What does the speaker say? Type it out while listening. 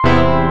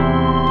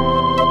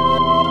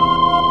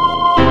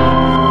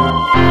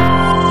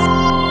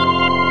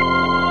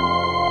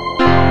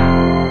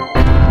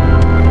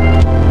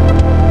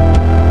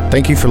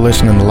Thank you for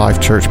listening to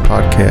Life Church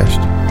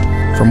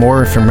Podcast. For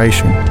more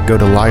information, go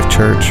to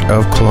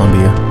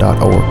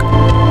lifechurchofcolumbia.org.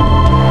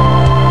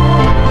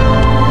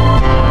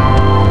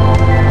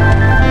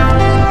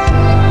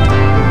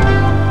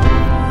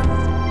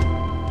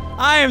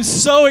 I am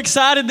so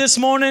excited this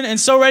morning and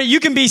so ready.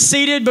 You can be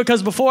seated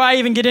because before I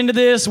even get into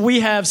this, we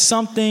have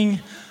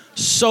something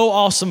so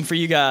awesome for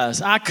you guys.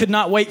 I could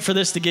not wait for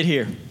this to get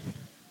here.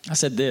 I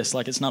said this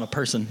like it's not a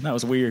person. That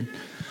was weird.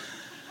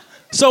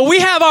 So we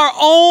have our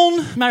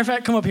own, matter of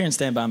fact, come up here and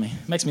stand by me.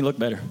 Makes me look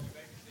better.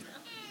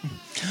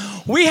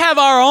 We have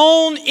our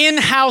own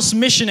in-house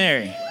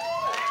missionary.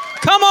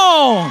 Come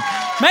on,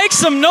 make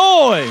some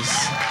noise.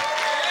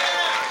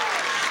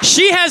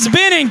 She has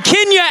been in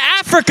Kenya,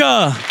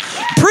 Africa,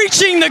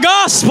 preaching the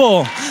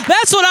gospel.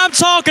 That's what I'm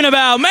talking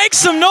about. Make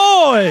some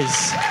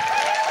noise.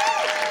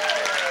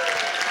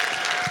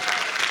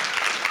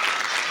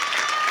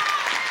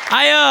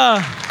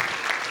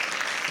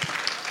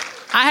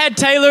 I had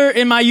Taylor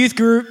in my youth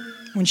group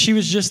when she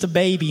was just a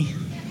baby.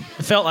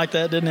 It felt like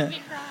that, didn't it?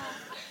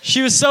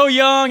 She was so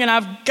young, and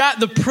I've got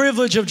the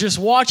privilege of just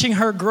watching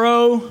her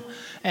grow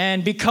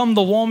and become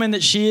the woman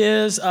that she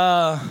is.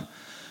 I'm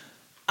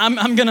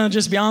going to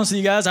just be honest with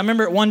you guys. I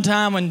remember at one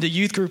time when the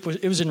youth group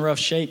it was in rough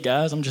shape,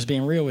 guys. I'm just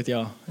being real with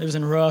y'all. It was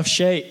in rough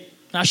shape.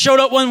 And I showed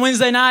up one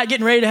Wednesday night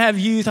getting ready to have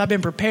youth. I've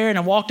been preparing.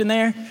 I walked in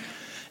there,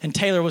 and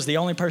Taylor was the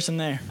only person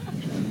there.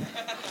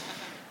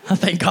 I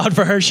thank God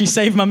for her. She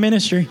saved my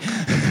ministry.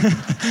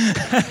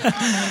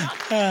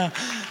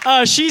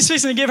 She's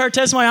fixing to give her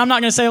testimony. I'm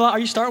not going to say a lot. Are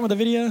you starting with a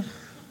video? No, I'm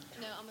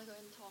going to go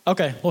ahead and talk.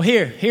 Okay. Well,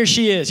 here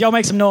she is. Y'all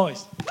make some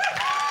noise.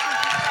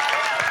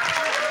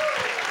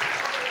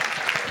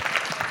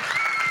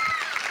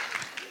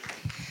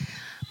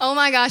 Oh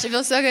my gosh, it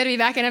feels so good to be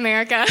back in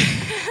America.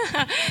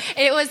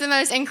 It was the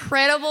most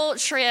incredible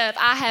trip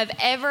I have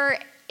ever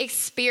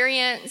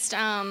experienced.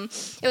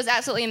 It was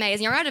absolutely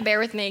amazing. You're going to have to bear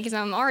with me because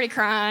I'm already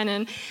crying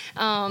and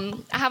I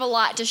have a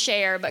lot to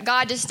share, but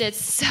God just did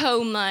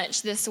so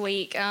much this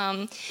week.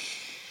 So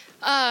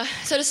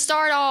to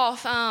start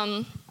off,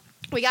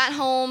 we got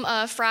home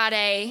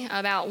Friday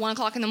about 1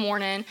 o'clock in the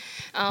morning.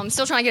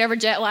 Still trying to get over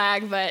jet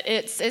lag, but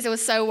it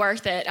was so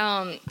worth it.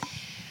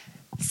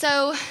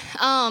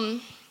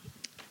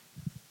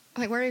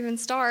 Where do we even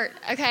start?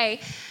 Okay.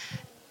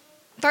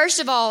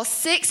 First of all,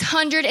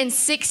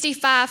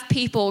 665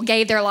 people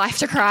gave their life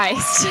to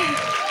Christ.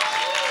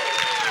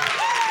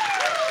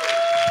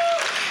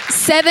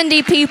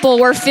 70 people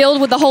were filled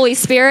with the Holy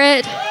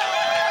Spirit.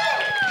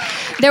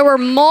 There were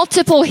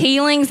multiple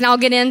healings, and I'll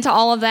get into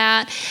all of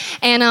that.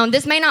 And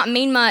this may not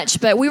mean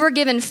much, but we were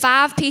given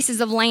 5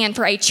 pieces of land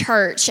for a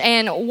church.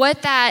 And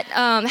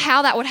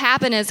how that would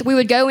happen is we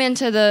would go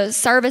into the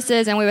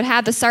services, and we would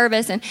have the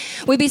service, and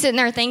we'd be sitting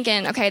there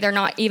thinking, okay, they're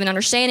not even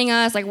understanding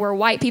us. Like, we're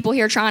white people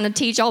here trying to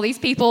teach all these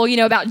people,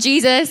 about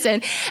Jesus.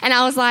 And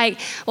I was like,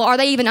 well, are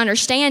they even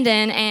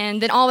understanding?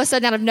 And then all of a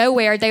sudden, out of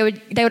nowhere, they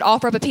would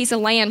offer up a piece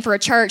of land for a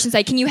church and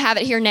say, can you have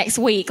it here next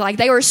week? Like,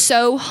 they were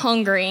so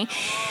hungry.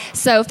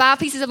 So 5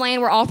 pieces of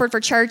land were offered for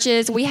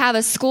churches. We have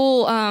a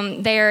school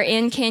there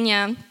in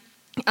Kenya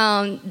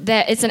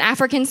that it's an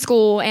African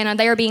school, and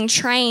they are being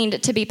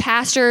trained to be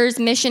pastors,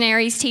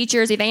 missionaries,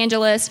 teachers,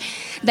 evangelists.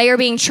 They are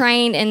being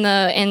trained in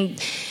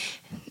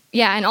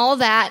all of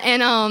that,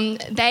 and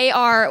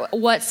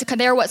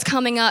they're what's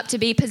coming up to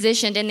be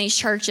positioned in these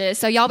churches.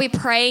 So y'all be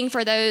praying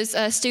for those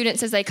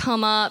students as they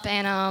come up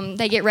and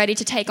they get ready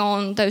to take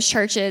on those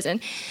churches.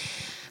 And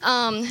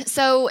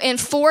so in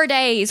 4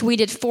 days, we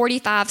did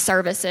 45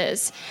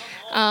 services.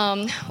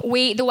 The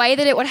way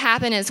that it would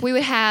happen is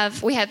we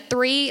had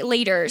 3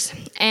 leaders,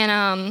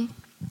 and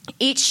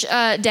each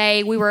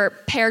day we were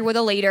paired with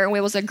a leader, and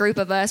it was a group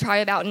of us,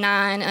 probably about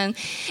 9, and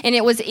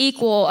it was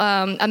equal,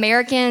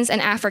 Americans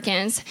and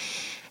Africans.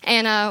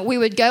 And we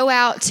would go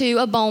out to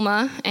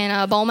Aboma,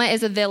 and Aboma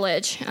is a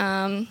village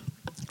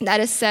that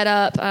is set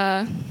up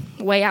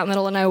way out in the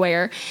middle of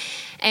nowhere.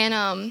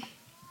 And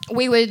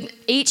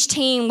each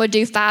team would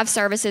do 5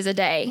 services a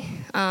day.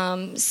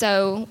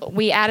 So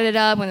we added it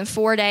up, within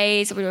 4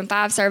 days, we were doing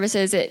 5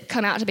 services. It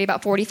come out to be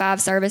about 45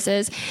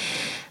 services.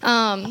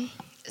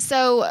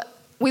 So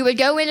we would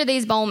go into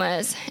these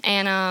bomas,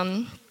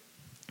 and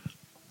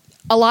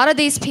a lot of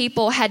these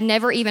people had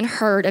never even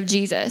heard of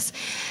Jesus.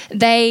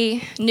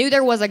 They knew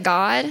there was a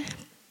God.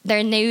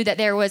 They knew that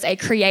there was a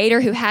creator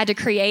who had to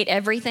create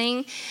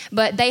everything,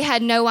 but they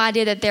had no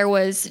idea that there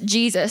was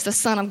Jesus, the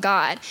Son of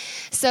God.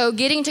 So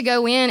getting to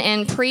go in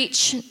and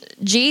preach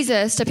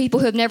Jesus to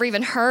people who have never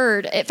even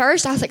heard, at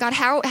first I was like, God,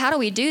 how do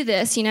we do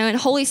this? And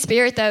Holy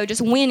Spirit, though,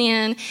 just went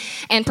in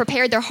and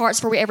prepared their hearts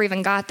before we ever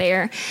even got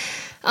there.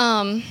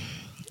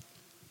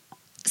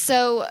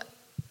 So I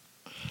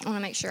want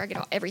to make sure I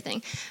get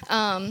everything.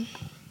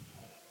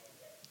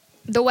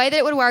 The way that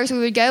it would work is we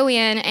would go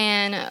in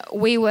and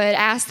we would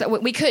ask that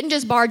we couldn't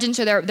just barge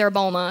into their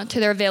boma,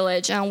 to their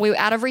village.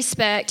 Out of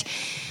respect,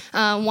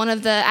 one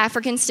of the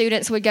African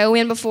students would go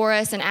in before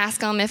us and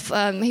ask them if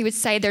he would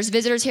say, there's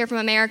visitors here from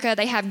America.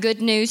 They have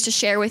good news to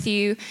share with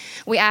you.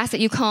 We ask that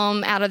you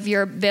come out of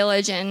your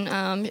village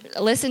and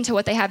listen to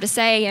what they have to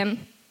say.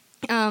 And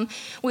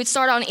we'd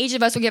start on, each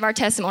of us would give our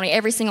testimony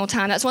every single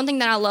time. That's one thing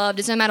that I loved,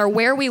 is no matter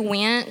where we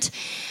went,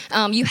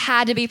 you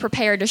had to be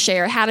prepared to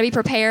share, had to be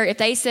prepared. If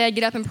they said,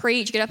 get up and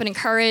preach, get up and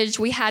encourage,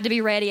 we had to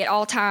be ready at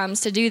all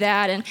times to do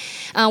that.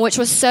 And which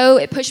was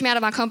it pushed me out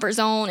of my comfort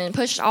zone and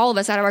pushed all of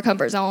us out of our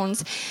comfort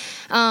zones.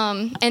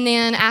 And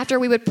then after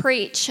we would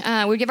preach,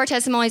 we'd give our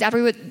testimonies,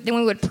 then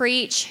we would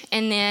preach,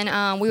 and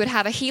then we would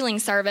have a healing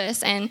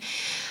service. And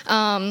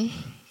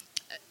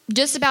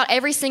just about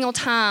every single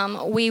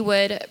time we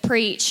would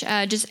preach,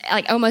 just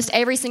like almost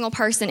every single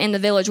person in the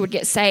village would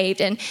get saved.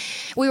 And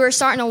we were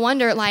starting to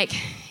wonder, like,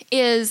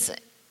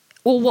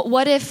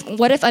 what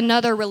if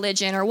another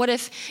religion, or what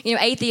if,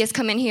 atheists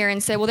come in here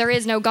and say, well, there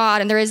is no God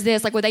and there is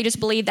this, like, would they just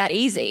believe that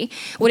easy?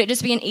 Would it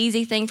just be an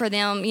easy thing for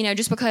them,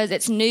 just because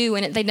it's new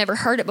and they'd never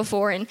heard it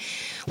before? And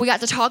we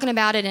got to talking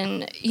about it,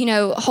 and,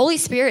 Holy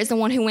Spirit is the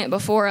one who went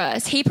before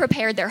us. He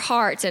prepared their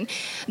hearts, and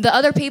the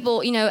other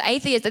people,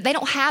 atheists, that they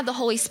don't have the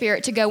Holy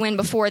Spirit to go in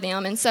before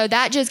them. And so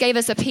that just gave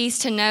us a peace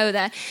to know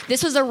that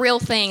this was a real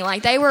thing.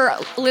 Like, they were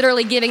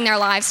literally giving their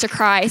lives to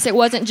Christ. It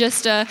wasn't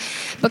just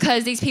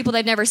because these people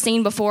they've never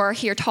seen before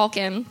here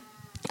talking.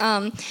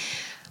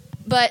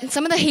 But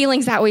some of the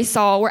healings that we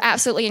saw were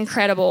absolutely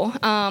incredible.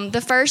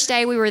 The first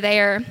day we were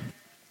there,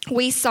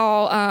 we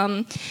saw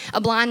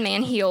a blind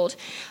man healed.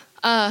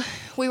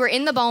 We were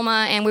in the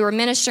Boma and we were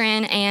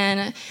ministering,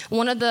 and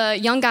one of the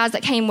young guys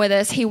that came with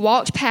us, he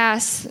walked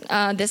past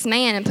this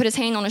man and put his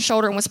hand on his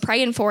shoulder and was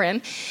praying for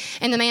him.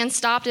 And the man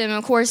stopped him. And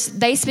of course,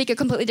 they speak a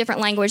completely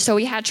different language, so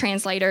we had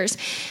translators.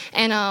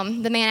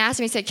 And the man asked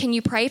me, he said, "Can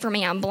you pray for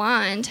me? I'm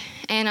blind."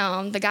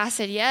 And the guy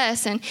said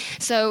yes. And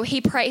so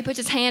he puts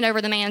his hand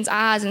over the man's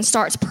eyes and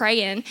starts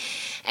praying.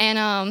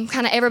 And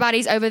kind of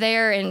everybody's over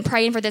there and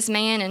praying for this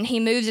man. And he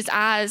moves his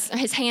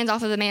hands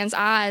off of the man's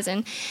eyes.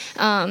 And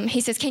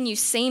he says, "Can you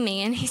see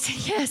me?" And he said,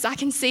 "Yes, I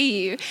can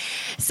see you."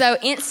 So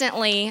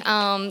instantly,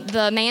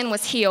 the man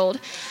was healed.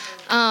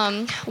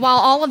 While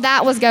all of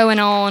that was going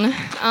on,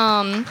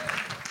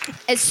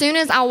 as soon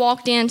as I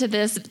walked into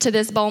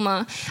this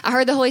Boma, I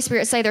heard the Holy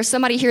Spirit say, "There's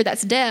somebody here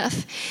that's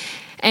deaf."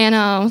 And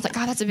I was like,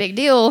 "God, that's a big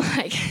deal."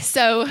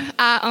 So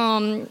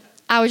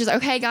I was just,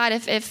 "Okay, God,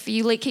 if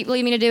you keep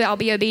leading me to do it, I'll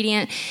be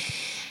obedient."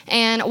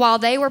 And while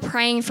they were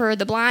praying for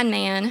the blind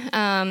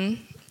man,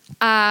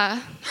 I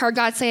heard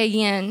God say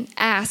again,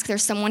 "Ask,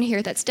 there's someone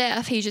here that's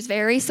deaf." He just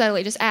very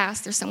subtly just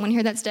asked, "There's someone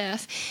here that's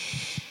deaf."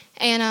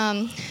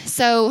 And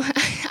so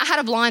I had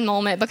a blind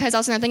moment, because I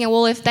was thinking,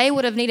 well, if they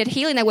would have needed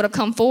healing, they would have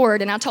come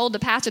forward. And I told the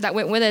pastor that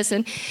went with us,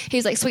 and he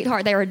was like,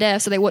 "Sweetheart, they were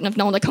deaf, so they wouldn't have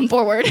known to come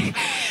forward."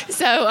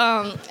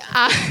 So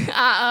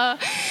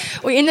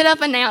we ended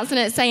up announcing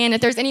it, saying, "If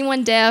there's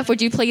anyone deaf,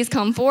 would you please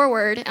come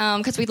forward,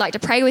 because we'd like to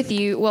pray with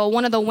you." Well,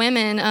 one of the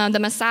women, the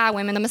Maasai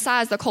women, the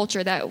Maasai is the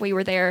culture that we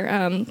were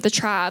there, the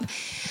tribe.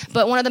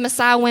 But one of the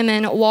Maasai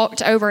women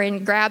walked over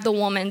and grabbed the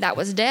woman that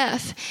was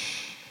deaf.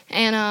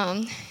 And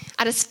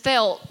I just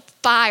felt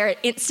fire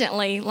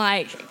instantly,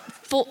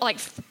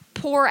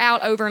 pour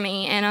out over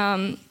me.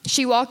 And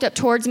she walked up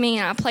towards me,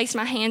 and I placed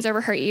my hands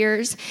over her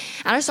ears.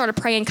 I just started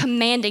praying,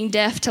 commanding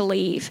deaf to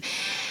leave.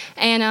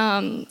 And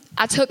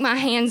I took my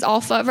hands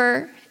off of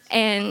her,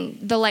 and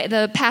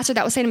the pastor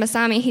that was sitting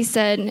beside me, he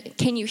said,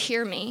 "Can you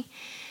hear me?"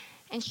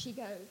 And she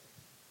goes,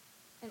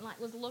 and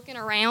was looking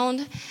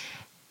around.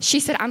 She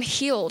said, "I'm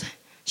healed."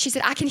 She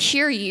said, "I can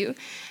hear you."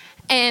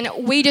 And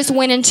we just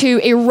went into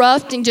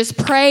erupting just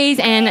praise,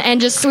 and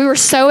just, we were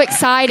so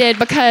excited,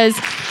 because,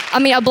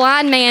 a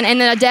blind man and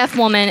then a deaf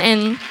woman,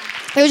 and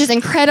it was just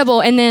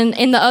incredible. And then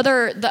in the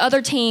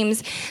other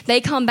teams,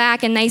 they come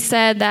back and they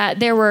said that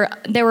there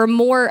were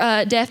more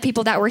deaf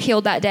people that were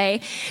healed that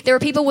day. There were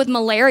people with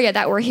malaria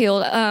that were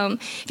healed.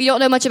 If you don't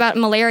know much about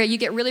malaria, you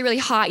get really, really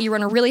hot. You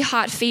run a really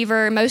hot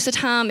fever. Most of the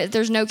time,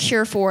 there's no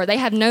cure for it. They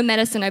have no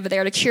medicine over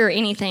there to cure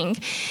anything.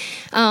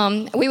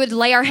 We would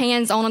lay our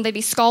hands on them. They'd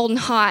be scalding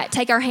hot.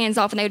 Take our hands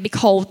off, and they would be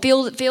cold.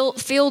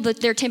 Feel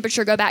their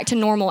temperature go back to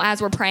normal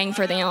as we're praying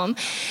for them.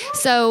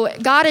 So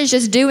God is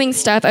just doing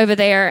stuff over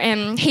there,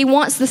 and He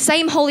wants the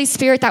same Holy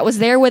Spirit that was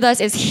there with us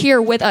is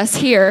here with us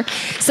here.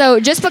 So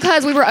just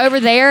because we were over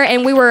there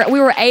and we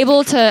were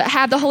able to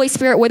have the Holy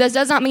Spirit with us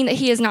does not mean that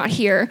He is not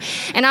here.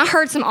 And I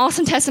heard some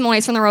awesome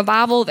testimonies from the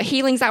revival, the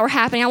healings that were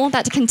happening. I want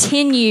that to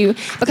continue,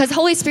 because the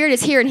Holy Spirit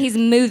is here and He's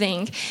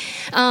moving.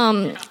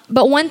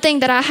 But one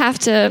thing that I have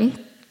to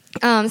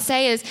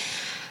say is,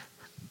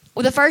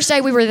 well, the first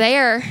day we were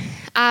there,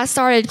 I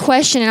started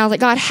questioning. I was like,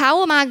 God,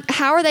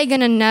 how are they going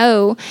to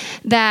know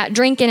that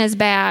drinking is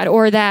bad,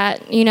 or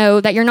that,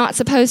 that you're not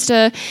supposed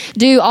to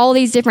do all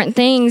these different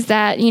things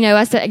that,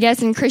 I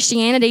guess in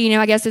Christianity,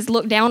 I guess is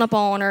looked down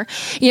upon, or,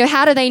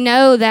 how do they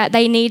know that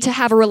they need to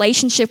have a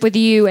relationship with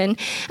you, and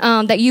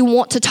that you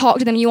want to talk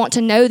to them, you want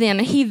to know them?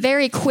 And he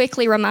very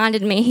quickly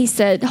reminded me,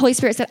 the Holy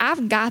Spirit said,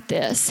 I've got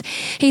this.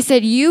 He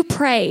said, you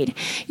prayed.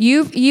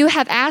 You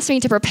have asked me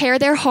to prepare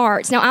their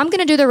hearts. Now I'm going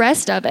to do the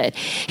rest of it.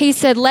 He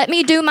said, let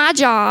me do my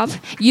job.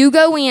 You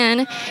go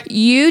in,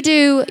 you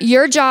do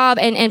your job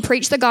and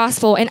preach the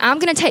gospel, and I'm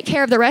going to take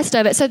care of the rest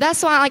of it. So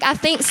that's why, I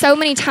think so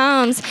many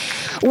times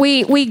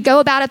we go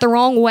about it the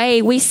wrong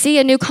way. We see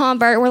a new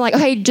convert, and we're like,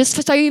 okay, just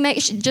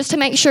to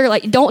make sure,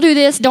 don't do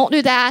this, don't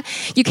do that.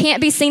 You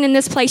can't be seen in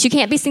this place. You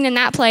can't be seen in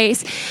that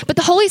place. But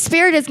the Holy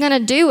Spirit is going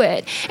to do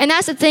it. And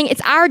that's the thing.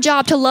 It's our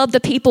job to love the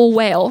people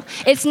well.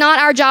 It's not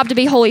our job to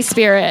be Holy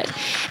Spirit.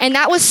 And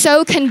that was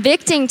so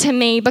convicting to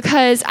me,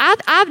 because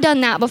I've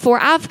done that before.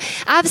 I've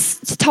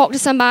talked to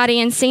somebody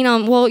and seen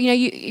them. Well,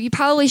 you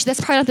probably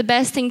that's probably not the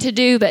best thing to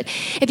do. But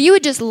if you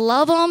would just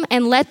love them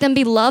and let them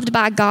be loved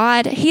by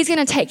God, He's going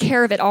to take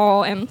care of it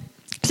all. And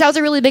so that was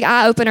a really big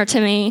eye opener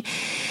to me.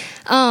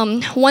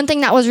 One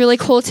thing that was really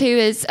cool too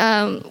is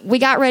we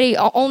got ready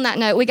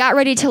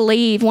to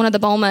leave one of the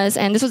Bomas,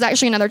 and this was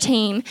actually another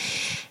team.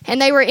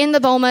 And they were in the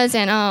Bomas,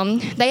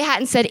 and they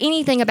hadn't said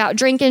anything about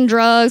drinking,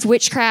 drugs,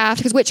 witchcraft,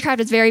 because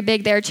witchcraft is very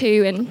big there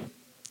too. And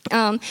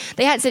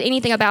they hadn't said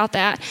anything about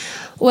that.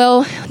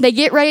 Well, they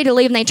get ready to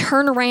leave, and they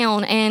turn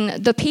around,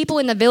 and the people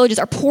in the villages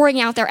are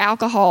pouring out their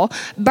alcohol,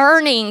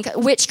 burning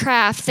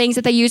witchcraft, things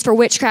that they use for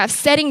witchcraft,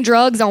 setting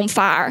drugs on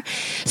fire.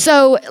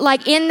 So,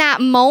 in that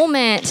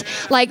moment,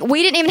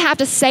 we didn't even have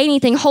to say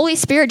anything. Holy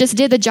Spirit just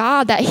did the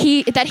job that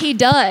He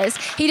does.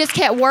 He just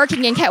kept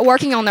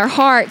working on their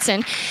hearts.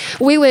 And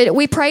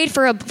we prayed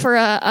for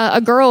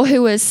a girl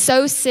who was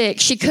so sick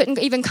she couldn't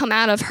even come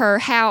out of her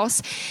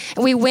house.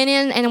 We went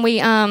in and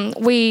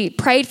we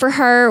prayed for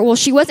her. Well,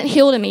 she wasn't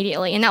healed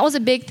immediately. And that was a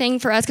big thing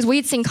for us, because we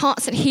had seen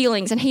constant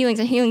healings.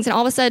 And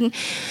all of a sudden,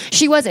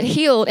 she wasn't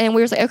healed. And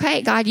we were like,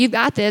 okay, God, you've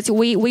got this.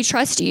 We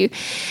trust you.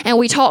 And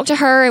we talked to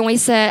her, and we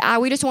said,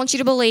 we just want you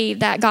to believe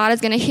that God is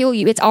going to heal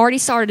you. It's already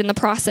started in the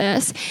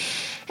process.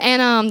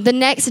 And the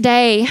next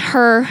day,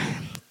 I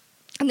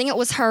think it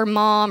was her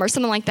mom or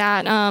something like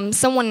that,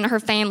 someone in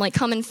her family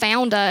come and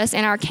found us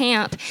in our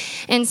camp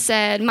and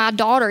said, my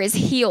daughter is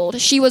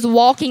healed. She was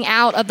walking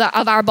out of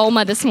our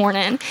Boma this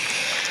morning.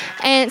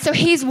 And so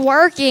He's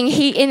working.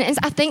 And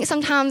I think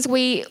sometimes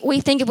we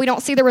think if we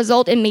don't see the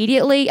result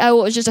immediately, it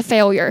was just a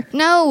failure.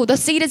 No, the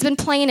seed has been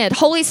planted.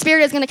 Holy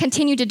Spirit is going to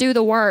continue to do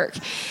the work.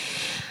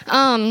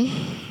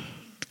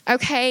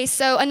 Okay,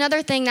 so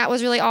another thing that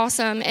was really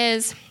awesome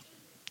is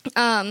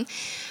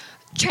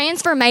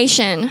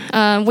transformation.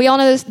 We all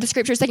know the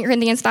scripture, 2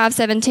 Corinthians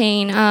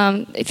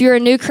 5:17. If you're a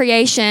new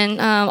creation,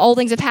 old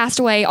things have passed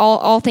away,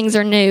 all things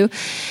are new.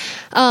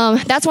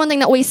 That's one thing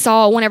that we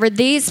saw whenever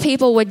these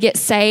people would get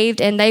saved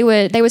and they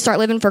would start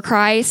living for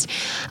Christ.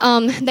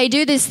 They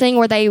do this thing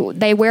where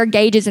they wear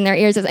gauges in their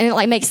ears, and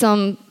it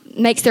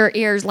makes their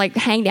ears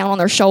hang down on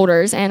their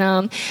shoulders.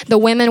 And the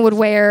women would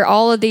wear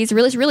all of these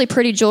really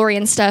pretty jewelry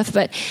and stuff,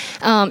 but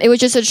it was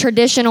just a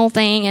traditional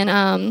thing.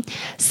 And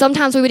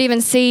sometimes we would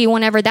even see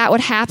whenever that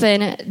would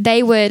happen,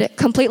 they would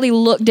completely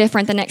look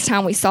different the next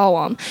time we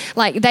saw them.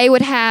 They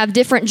would have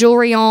different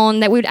jewelry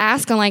on that we would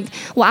ask them,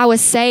 well, I was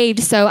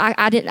saved, so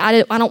I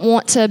don't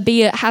want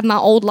to have my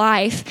old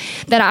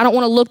life, that I don't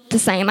want to look the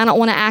same, I don't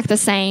want to act the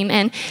same.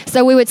 And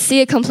so we would see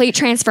a complete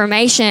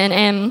transformation,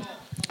 and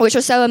which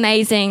was so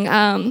amazing.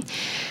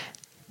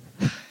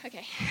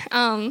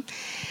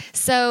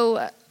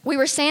 So we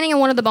were standing in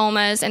one of the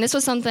Bomas, and this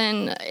was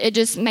something, it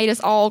just made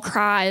us all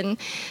cry and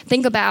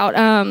think about.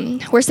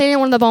 We're standing in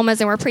one of the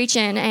Bomas, and we're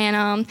preaching,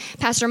 and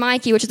Pastor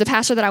Mikey, which is the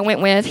pastor that I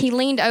went with, he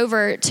leaned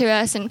over to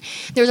us, and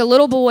there was a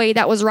little boy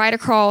that was right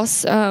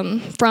across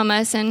from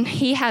us, and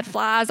he had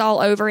flies all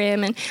over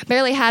him and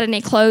barely had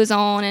any clothes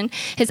on, and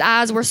his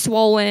eyes were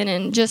swollen,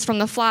 and just from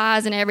the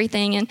flies and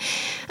everything.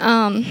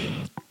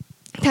 And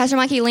Pastor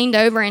Mikey leaned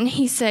over and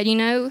he said,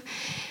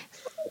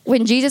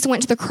 when Jesus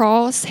went to the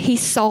cross, He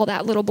saw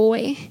that little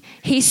boy.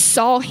 He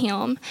saw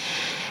him.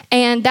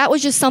 And that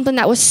was just something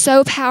that was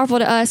so powerful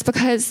to us,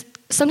 because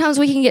sometimes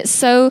we can get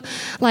so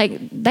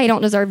they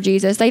don't deserve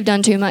Jesus. They've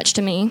done too much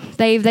to me.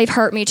 They've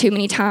hurt me too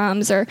many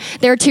times, or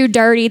they're too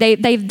dirty.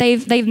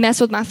 They've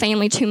messed with my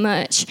family too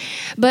much.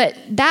 But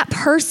that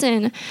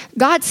person,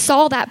 God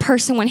saw that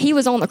person when He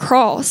was on the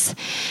cross.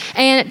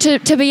 And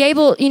to be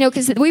able,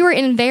 because we were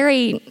in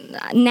very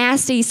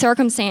nasty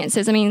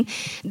circumstances. I mean,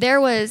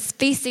 there was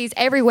feces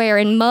everywhere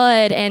and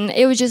mud, and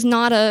it was just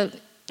not a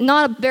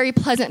very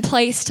pleasant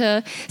place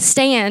to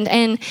stand.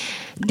 And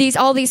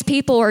all these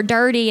people are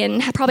dirty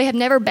and probably have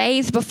never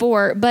bathed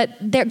before,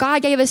 but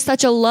God gave us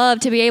such a love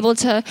to be able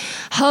to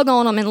hug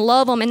on them and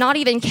love them and not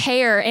even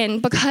care.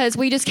 And because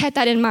we just kept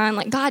that in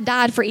mind, God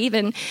died for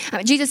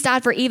Jesus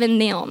died for even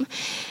them.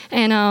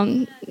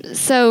 And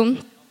so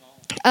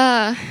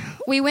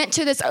we went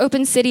to this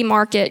open city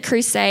market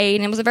crusade,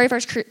 and it was the very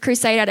first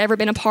crusade I'd ever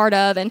been a part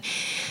of. And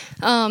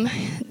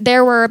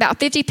there were about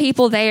 50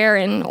 people there,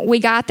 and we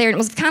got there, and it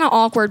was kind of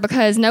awkward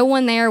because no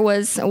one there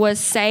was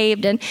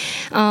saved, and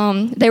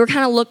they were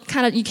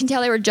you can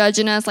tell they were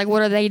judging us, like,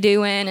 what are they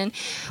doing? And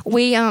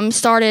we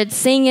started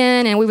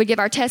singing, and we would give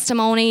our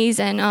testimonies,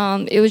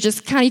 and it was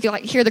just kind of, you could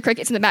like hear the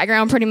crickets in the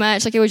background pretty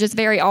much, like it was just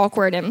very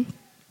awkward. And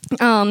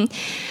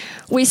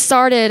we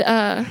started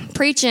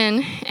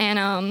preaching,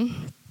 and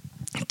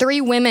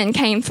 3 women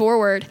came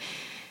forward,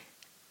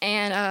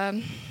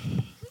 and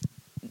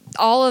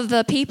all of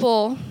the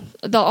people,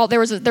 there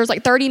was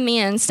like 30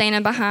 men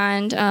standing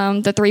behind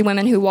the 3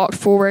 women who walked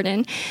forward.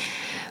 And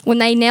when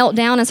they knelt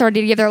down and started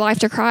to give their life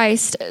to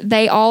Christ,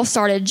 they all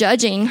started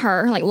judging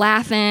her, like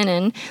laughing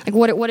and like,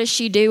 what is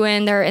she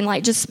doing there, and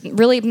like just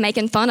really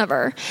making fun of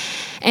her.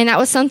 And that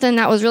was something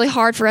that was really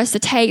hard for us to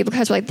take,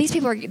 because we're like, these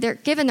people they're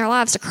giving their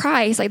lives to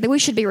Christ, like we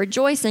should be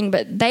rejoicing,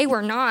 but they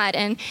were not.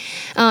 And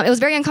it was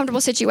a very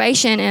uncomfortable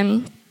situation.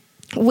 And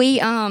we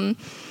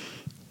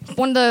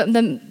one of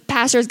the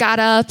pastors got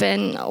up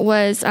and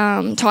was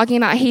talking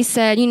about, he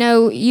said,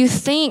 you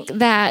think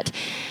that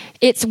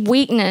it's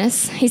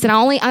weakness. He said,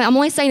 I'm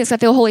only saying this because I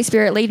feel Holy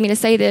Spirit lead me to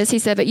say this. He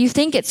said, but you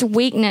think it's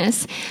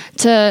weakness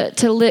to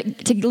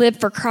live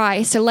for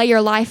Christ, to lay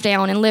your life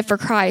down and live for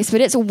Christ,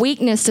 but it's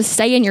weakness to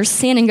stay in your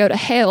sin and go to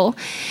hell.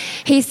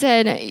 He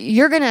said,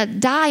 you're going to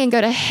die and go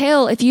to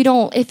hell if you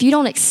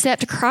don't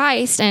accept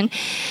Christ.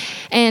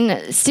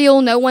 And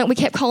still no one, we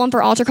kept calling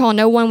for altar call,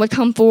 no one would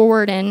come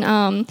forward.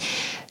 And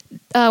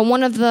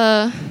one of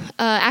the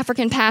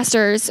African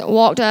pastors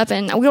walked up,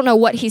 and we don't know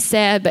what he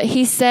said, but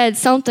he said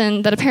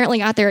something that apparently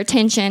got their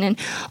attention, and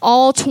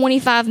all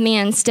 25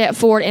 men stepped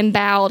forward and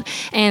bowed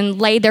and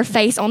laid their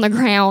face on the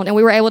ground, and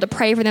we were able to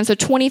pray for them. So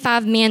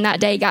 25 men that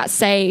day got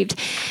saved.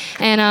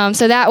 And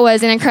so that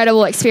was an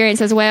incredible experience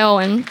as well.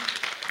 And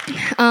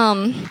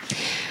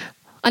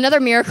another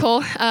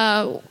miracle,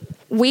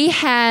 we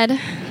had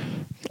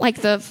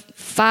like the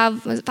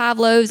five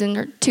loaves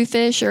and 2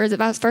 fish, or is it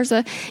vice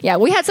versa? Yeah,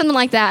 we had something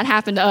like that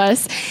happen to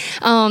us.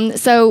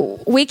 So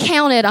we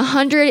counted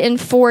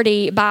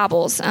 140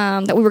 Bibles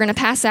that we were going to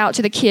pass out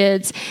to the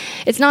kids.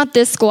 It's not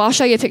this school. I'll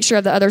show you a picture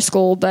of the other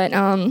school, but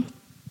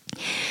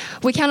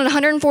we counted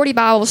 140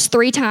 Bibles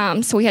 3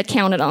 times. So we had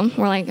counted them.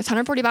 We're like, it's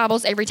 140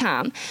 Bibles every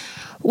time.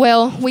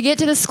 Well, we get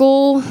to the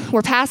school,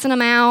 we're passing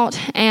them out,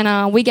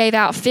 and we gave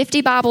out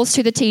 50 Bibles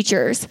to the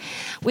teachers.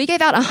 We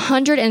gave out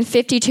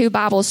 152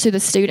 Bibles to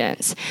the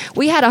students.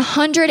 We had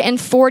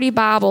 140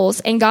 Bibles,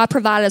 and God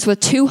provided us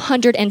with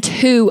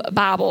 202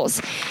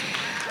 Bibles.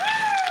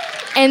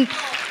 And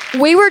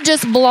we were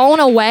just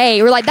blown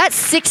away. We're like, that's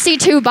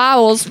 62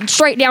 Bibles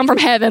straight down from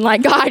heaven.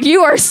 Like, God,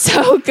 you are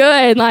so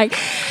good. Like,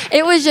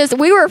 it was just,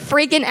 we were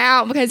freaking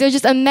out because it was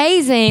just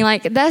amazing.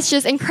 Like, that's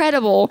just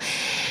incredible.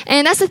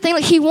 And that's the thing.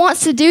 Like, he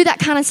wants to do that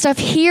kind of stuff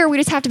here. We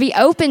just have to be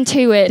open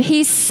to it.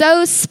 He's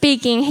so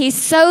speaking.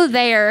 He's so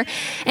there.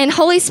 And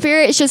Holy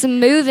Spirit is just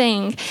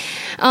moving.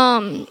 So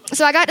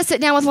I got to sit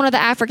down with one of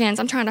the Africans.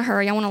 I'm trying to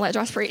hurry. I want to let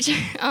Josh preach.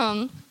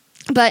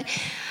 But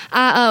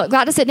I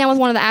got to sit down with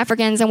one of the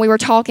Africans, and we were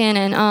talking,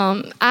 and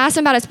I asked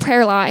him about his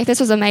prayer life. This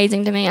was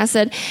amazing to me. I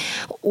said,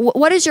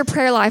 what is your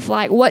prayer life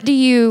like? What do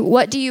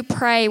you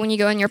pray when you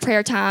go in your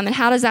prayer time, and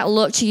how does that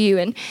look to you?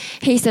 And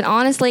he said,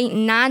 honestly,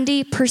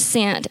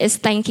 90% is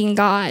thanking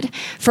God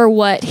for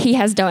what he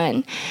has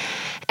done.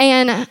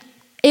 And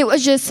it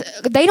was just,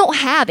 they don't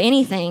have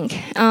anything.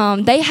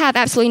 They have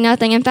absolutely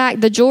nothing. In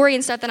fact, the jewelry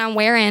and stuff that I'm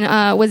wearing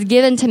was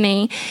given to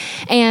me.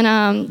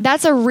 And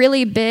that's a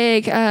really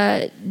big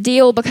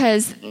deal,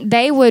 because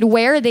they would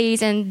wear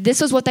these, and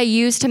this was what they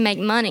used to make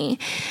money.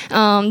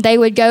 They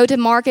would go to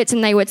markets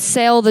and they would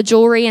sell the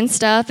jewelry and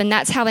stuff, and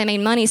that's how they made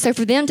money. So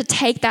for them to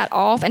take that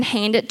off and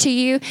hand it to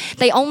you,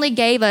 they only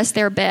gave us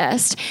their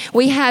best.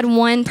 We had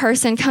one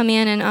person come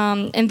in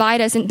and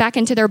invite us back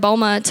into their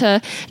boma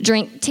to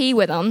drink tea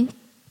with them.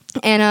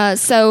 And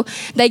so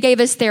they gave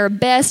us their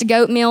best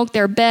goat milk,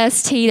 their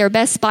best tea, their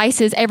best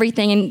spices,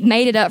 everything, and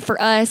made it up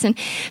for us. And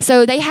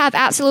so they have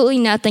absolutely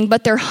nothing,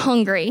 but they're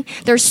hungry.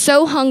 They're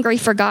so hungry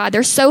for God.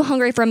 They're so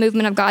hungry for a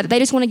movement of God that they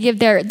just want to give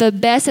the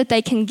best that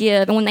they can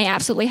give, and when they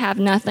absolutely have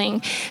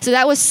nothing. So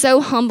that was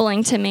so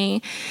humbling to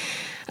me.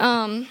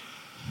 So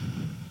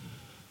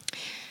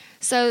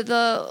one of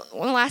the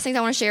last things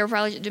I want to share before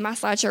I do my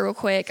slideshow real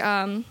quick.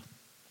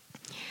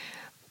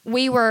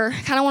 We were,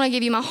 kind of want to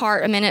give you my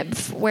heart a minute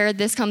where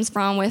this comes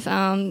from with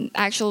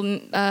actual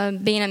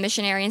being a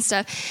missionary and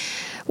stuff.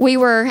 We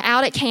were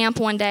out at camp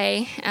one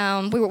day.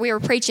 We were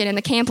preaching, and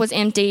the camp was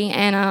empty.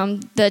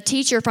 And the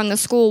teacher from the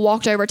school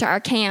walked over to our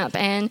camp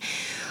and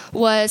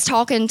was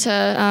talking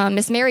to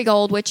Miss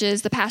Marigold, which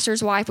is the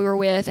pastor's wife we were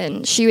with.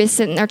 And she was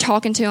sitting there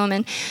talking to him.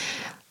 And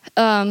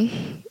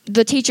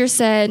the teacher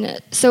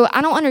said, so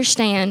I don't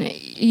understand.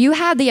 You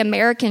have the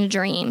American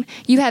dream.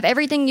 You have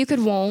everything you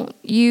could want.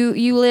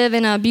 You live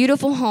in a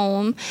beautiful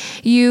home.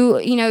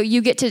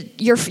 You get to,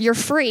 you're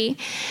free.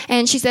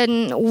 And she said,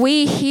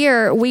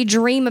 we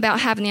dream about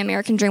having the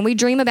American dream. We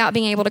dream about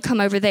being able to come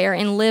over there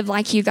and live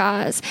like you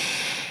guys.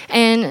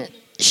 And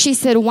she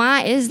said,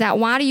 why is that?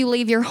 Why do you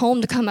leave your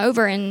home to come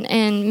over?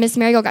 And Miss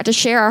Marigold got to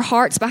share our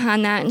hearts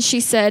behind that. And she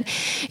said,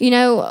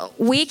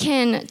 we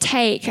can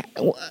take,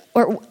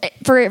 or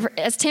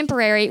as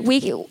temporary,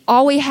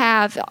 all we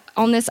have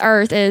on this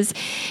earth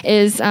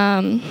is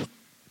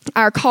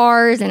our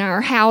cars and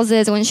our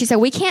houses. And when she said,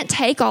 we can't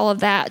take all of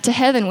that to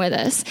heaven with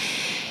us.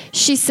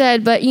 She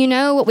said, but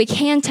what we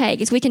can take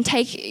is we can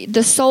take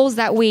the souls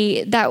that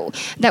we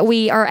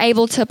are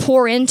able to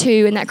pour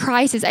into and that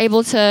Christ is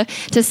able to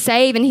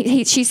save.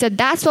 And she said,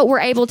 that's what we're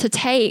able to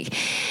take.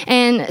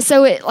 And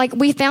so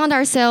we found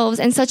ourselves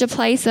in such a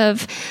place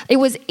of, it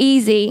was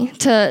easy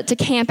to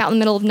camp out in the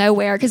middle of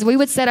nowhere, because we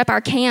would set up our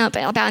camp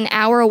about an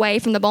hour away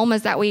from the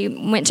Bulmas that we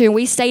went to. And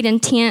we stayed in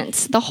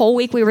tents the whole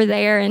week we were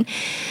there, and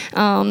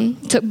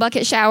took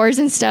bucket showers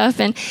and stuff.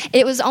 And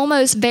it was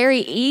almost very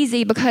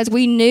easy because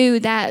we knew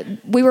that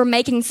we were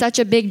making such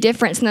a big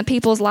difference in the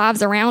people's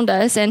lives around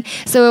us, and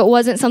so it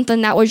wasn't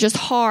something that was just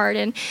hard.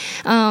 And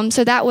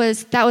so that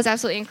was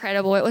absolutely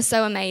incredible. It was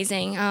so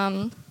amazing.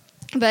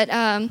 But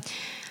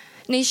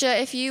Nisha,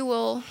 if you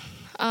will,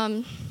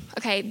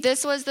 okay,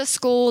 this was the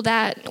school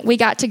that we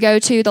got to go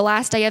to the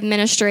last day of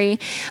ministry.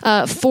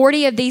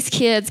 40 of these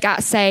kids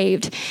got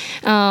saved.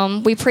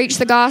 We preached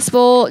the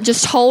gospel,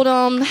 just told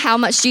them how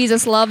much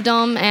Jesus loved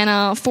them,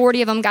 and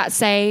 40 of them got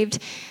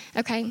saved.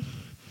 Okay.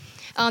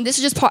 This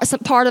is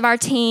just part of our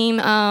team,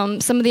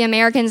 some of the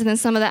Americans and then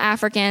some of the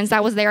Africans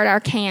that was there at our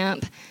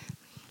camp.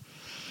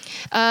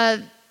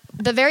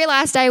 The very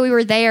last day we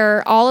were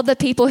there, all of the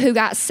people who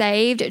got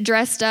saved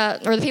dressed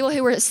up, or the people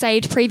who were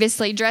saved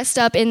previously dressed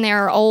up in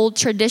their old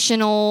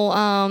traditional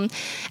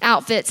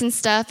outfits and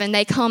stuff, and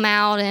they come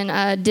out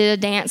and did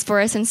a dance for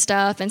us and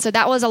stuff. And so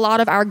that was a lot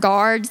of our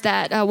guards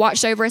that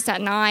watched over us at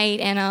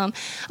night, and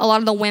a lot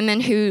of the women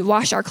who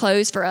washed our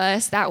clothes for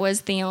us, that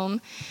was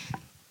them.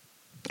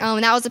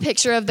 And that was a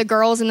picture of the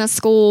girls in the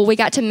school. We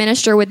got to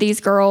minister with these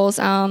girls.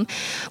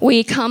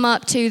 We come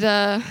up to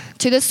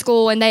the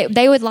school, and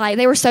they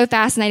were so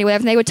fascinated with it.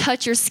 And they would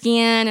touch your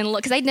skin and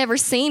look, because they'd never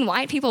seen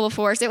white people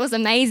before, so it was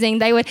amazing.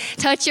 They would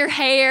touch your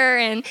hair,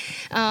 and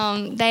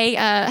they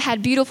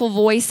had beautiful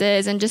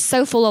voices and just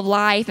so full of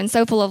life and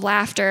so full of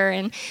laughter.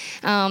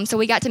 And so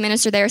we got to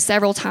minister there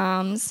several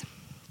times.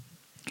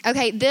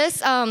 Okay,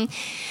 this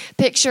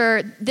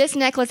picture, this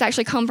necklace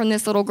actually come from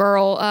this little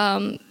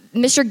girl.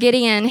 Mr.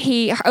 Gideon,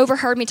 he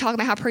overheard me talking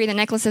about how pretty the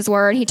necklaces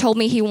were, and he told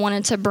me he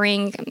wanted to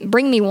bring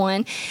me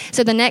one.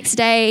 So the next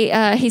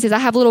day, he says, I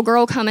have a little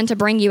girl coming to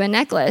bring you a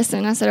necklace.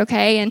 And I said,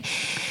 okay. And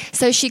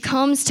so she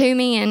comes to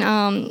me,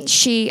 and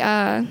she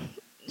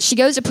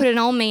goes to put it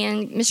on me,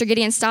 and Mr.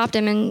 Gideon stopped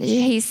him, and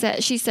he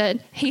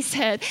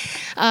said,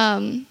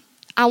 I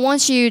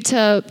want you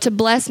to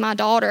bless my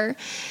daughter.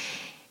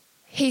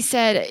 He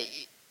said,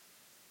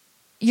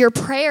 your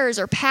prayers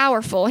are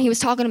powerful. He was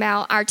talking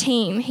about our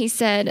team. He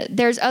said,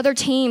 there's other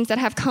teams that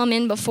have come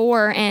in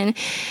before, and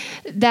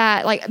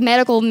that, like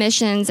medical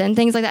missions and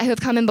things like that, who have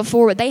come in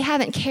before, but they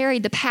haven't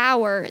carried the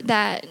power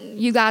that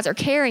you guys are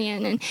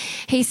carrying. And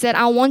he said,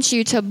 I want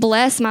you to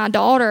bless my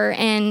daughter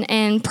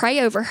and pray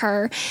over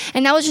her.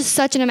 And that was just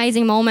such an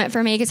amazing moment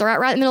for me, because right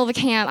in the middle of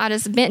the camp, I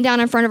just bent down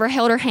in front of her,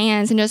 held her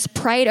hands, and just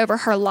prayed over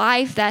her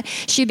life, that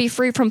she'd be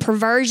free from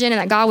perversion,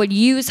 and that God would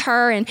use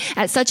her, and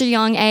at such a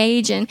young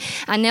age. And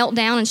I knelt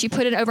down, and she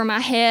put it over my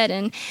head,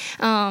 and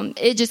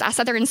I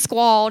sat there and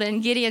squalled,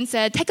 and Gideon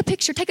said, take a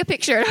picture.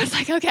 And I was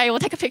like, okay, we'll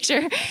take a picture.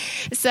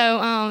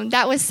 So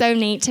that was so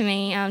neat to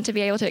me, to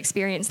be able to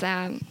experience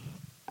that.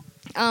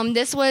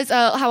 This was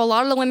how a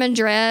lot of the women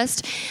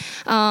dressed.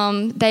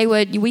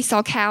 We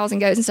saw cows and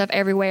goats and stuff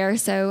everywhere,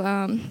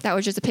 so that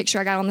was just a picture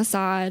I got on the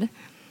side.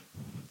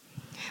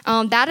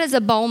 That is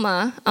a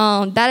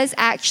Bulma. That is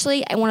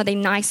actually one of the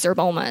nicer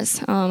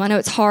Bulmas. I know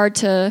it's hard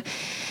to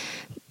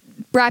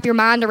wrap your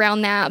mind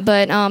around that,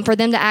 but for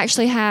them to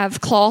actually have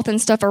cloth and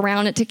stuff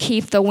around it to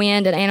keep the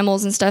wind and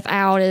animals and stuff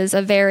out is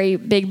a very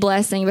big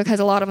blessing, because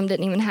a lot of them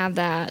didn't even have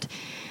that.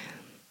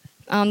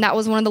 That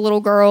was one of the little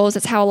girls.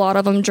 That's how a lot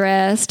of them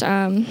dressed.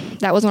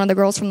 That was one of the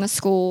girls from the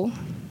school.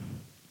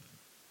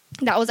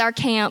 That was our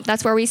camp.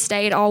 That's where we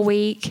stayed all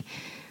week.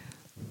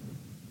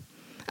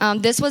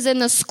 This was in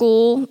the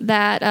school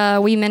that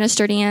we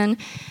ministered in.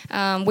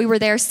 We were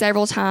there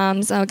several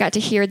times. Got to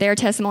hear their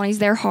testimonies,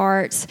 their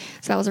hearts.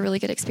 So that was a really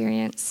good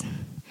experience.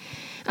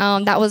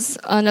 That was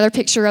another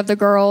picture of the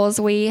girls.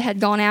 We had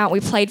gone out.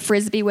 We played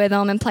Frisbee with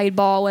them and played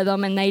ball with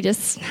them, and they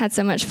just had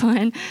so much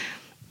fun.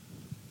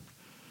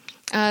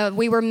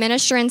 We were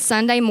ministering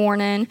Sunday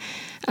morning.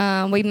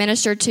 We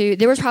ministered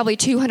there was probably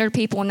 200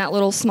 people in that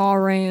little small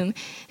room,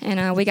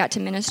 and we got to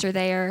minister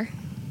there.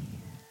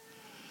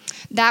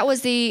 That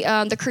was the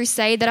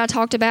crusade that I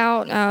talked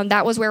about.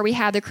 That was where we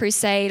had the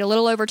crusade. A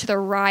little over to the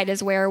right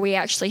is where we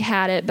actually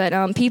had it.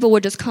 But people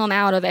would just come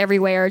out of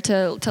everywhere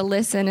to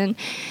listen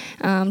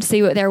and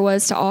see what there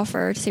was to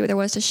offer, to see what there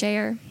was to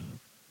share.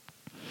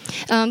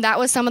 That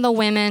was some of the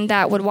women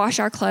that would wash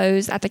our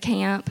clothes at the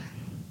camp.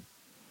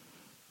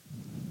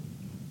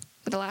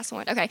 The last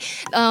one. Okay.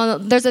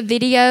 There's a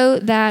video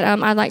that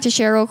I'd like to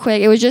share real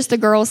quick. It was just the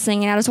girls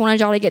singing. I just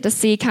wanted y'all to get to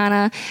see kind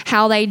of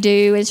how they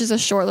do. It's just a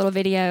short little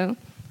video.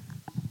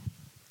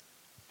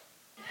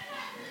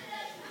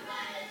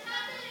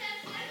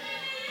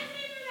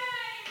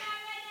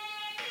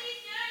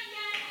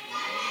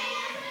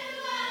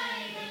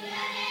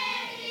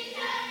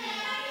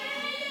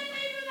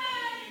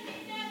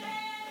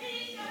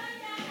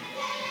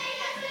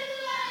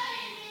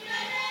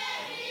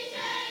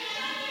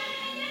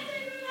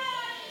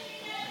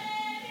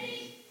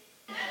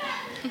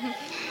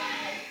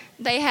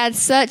 They had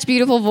such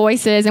beautiful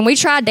voices, and we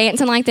tried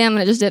dancing like them,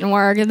 and it just didn't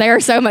work. They are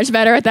so much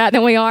better at that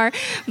than we are.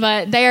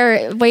 But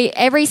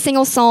every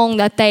single song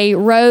that they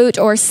wrote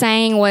or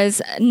sang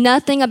was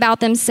nothing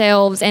about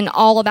themselves and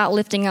all about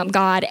lifting up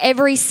God.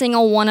 Every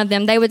single one of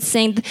them, they would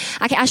sing.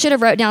 I should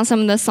have wrote down some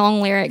of the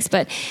song lyrics,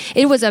 but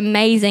it was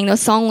amazing,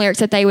 those song lyrics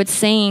that they would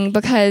sing,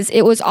 because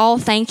it was all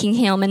thanking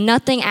Him and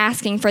nothing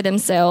asking for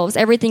themselves.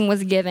 Everything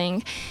was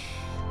giving.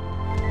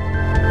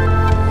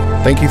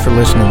 Thank you for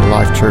listening to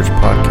Life Church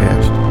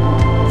Podcast.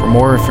 For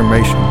more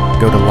information,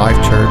 go to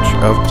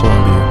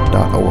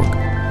lifechurchofcolumbia.org.